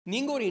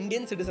நீங்க ஒரு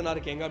இந்தியன் சிட்டிசனா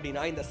இருக்கீங்க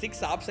அப்படின்னா இந்த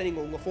 6 ஆப்ஸை நீங்க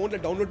உங்க போன்ல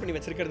டவுன்லோட் பண்ணி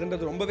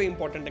வச்சிருக்கிறதுன்றது ரொம்பவே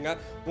இம்பார்ட்டன்ட்ங்க.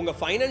 உங்க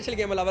ஃபைனான்ஷியல்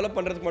கேமை லெவலப்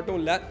பண்றதுக்கு மட்டும்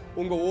இல்ல,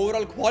 உங்க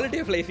ஓவரால் குவாலிட்டி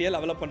ஆஃப் லைஃபையே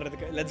லெவலப்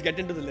பண்றதுக்கு. Let's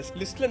get into the list.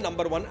 லிஸ்ட்ல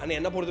நம்பர் 1 and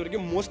என்ன பொறுத்த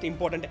வரைக்கும் most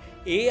important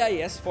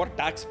AIS for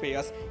tax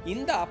payers.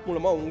 இந்த ஆப்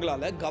மூலமா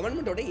உங்களால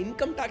கவர்மெண்டோட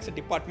இன்கம் டாக்ஸ்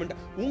டிபார்ட்மெண்ட்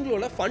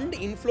உங்களோட ஃபண்ட்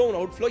இன்ஃப்ளோ அண்ட்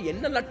அவுட்ஃப்ளோ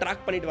என்னெல்லாம்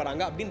ட்ராக் பண்ணிட்டு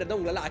வராங்க அப்படின்றத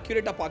உங்களால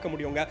அக்யூரேட்டா பார்க்க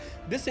முடியுங்க.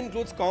 This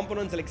includes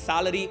components like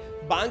salary,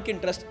 bank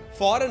interest,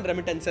 foreign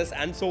remittances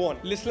and so on.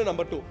 லிஸ்ட்ல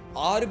நம்பர் 2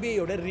 RBI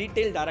யோட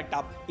ரீட்டைல் டைரக்ட்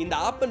ஆப். இந்த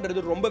ஆப்ன்றது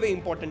ரொம்பவே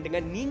இம்பார்ட்டன்ட்ங்க.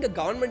 நீங்க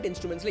கவர்மெண்ட்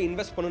இன்ஸ்ட்ருமெண்ட்ஸ்ல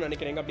இன்வெஸ்ட் பண்ணனும்னு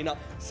நினைக்கிறீங்க அப்படின்னா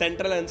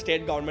central and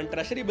state government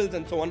treasury bills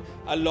and so on,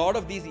 a lot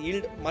of these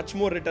yield much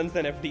more returns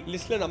than FD.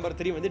 லிஸ்ட்ல number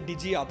 3 வந்து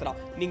டிஜி யாத்ரா.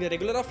 நீங்க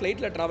ரெகுலரா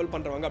ஃளைட்ல டிராவல்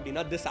பண்றவங்க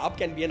அப்படின்னா this app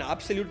can be an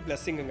absolute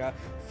blessingங்க.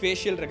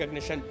 facial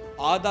recognition,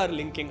 Aadhaar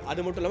linking,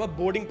 அது மட்டும் இல்லாம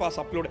போர்டிங் பாஸ்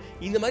அப்லோட்,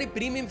 இந்த மாதிரி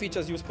பிரீமியம்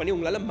ஃபீச்சர்ஸ் யூஸ் பண்ணி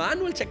உங்களால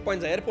மேனுவல் செக்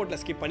பாயிண்ட்ஸ் ஏர்போர்ட்ல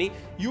ஸ்கிப் பண்ணி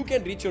you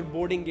can reach your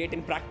boarding gate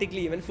in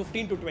practically even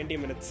 15 to 20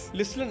 minutes.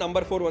 லிஸ்ட்ல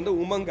நம்பர் 4 வந்து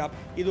உமங் ஆப்.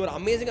 இது ஒரு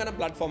அமேசிங்கான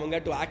பிளாட்ஃபார்ம்ங்க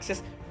to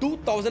access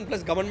 2000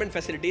 plus government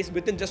facilities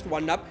within just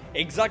one app.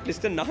 Exact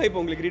list நான் இப்போ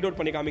உங்களுக்கு ரீட் அவுட்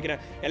பண்ணி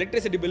காமிக்கிறேன்.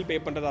 எலக்ட்ரிசிட்டி பில் பே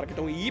பண்றதா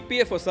இருக்கட்டும்,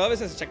 EPF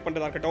சர்வீசஸ் செக்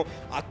பண்றதா இருக்கட்டும்,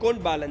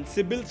 account balance,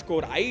 CIBIL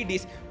score,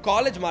 IDs,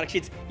 college mark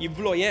sheets,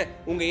 இவ்ளோ ஏன்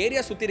உங்க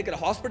ஏரியா சுத்தி இருக்கிற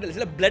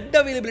ஹாஸ்பிட்டல்ஸ்ல பிளட்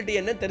அவைலபிலிட்டி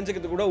என்ன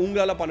தெரிஞ்சுக்கிறது கூட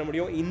உங்களால பண்ண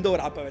முடியும் இந்த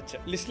ஒரு ஆப்பை வச்சு.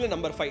 லிஸ்ட்ல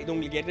நம்பர் 5 இது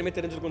உங்களுக்கு ஏற்கனவே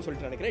தெரிஞ்சிருக்கும்னு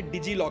சொல்லிட்டு நினைக்கிறேன்.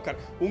 டிஜி லாக்கர்.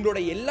 உங்களோட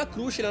எல்லா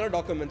க்ரூஷியலான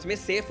டாக்குமெண்ட்ஸுமே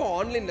சேஃபா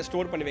ஆன்லைன்ல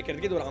ஸ்டோர் பண்ணி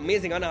வைக்கிறதுக்கு இது ஒரு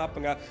அமேசிங்கான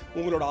ஆப்புங்க.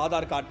 உங்களோட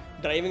Aadhaar card,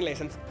 driving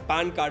licence,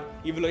 PAN card,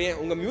 இவ்ளோ ஏன்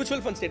உங்க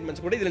மியூச்சுவல் ஃபண்ட்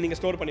ஸ்டேட்மெண்ட்ஸ் கூட இதுல நீங்க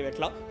ஸ்டோர் பண்ணி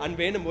வைக்கலாம். அண்ட்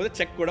வேணும் போது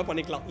செக் கூட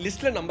பண்ணிக்கலாம்.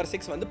 லிஸ்ட்ல நம்பர்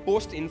 6 வந்து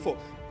போஸ்ட் இன்ஃபோ.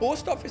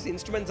 போஸ்ட் ஆஃபீஸ்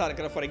இன்ஸ்ட்ருமெண்ட்ஸா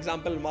இருக்கிற ஃபார்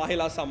எக்ஸாம்பிள்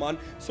மாஹிலா சமான்,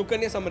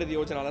 சுகன்யா சம்ரிதி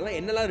யோஜனால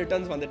என்னெல்லாம்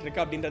ரிட்டர்ன்ஸ் வந்துட்டு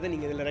இருக்கு அப்படின்றத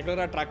நீங்க இதுல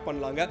ரெகுலரா ட்ராக்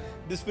பண்ணலாங்க.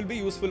 This will be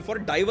useful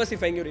for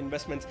diversifying your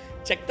investments.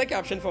 Check the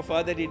caption for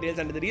further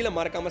details and ரீல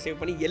மறக்காம சேவ்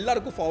பண்ணி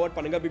எல்லாருக்கும் ஃபார்வர்ட்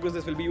பண்ணுங்க because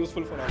this will be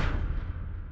useful for all.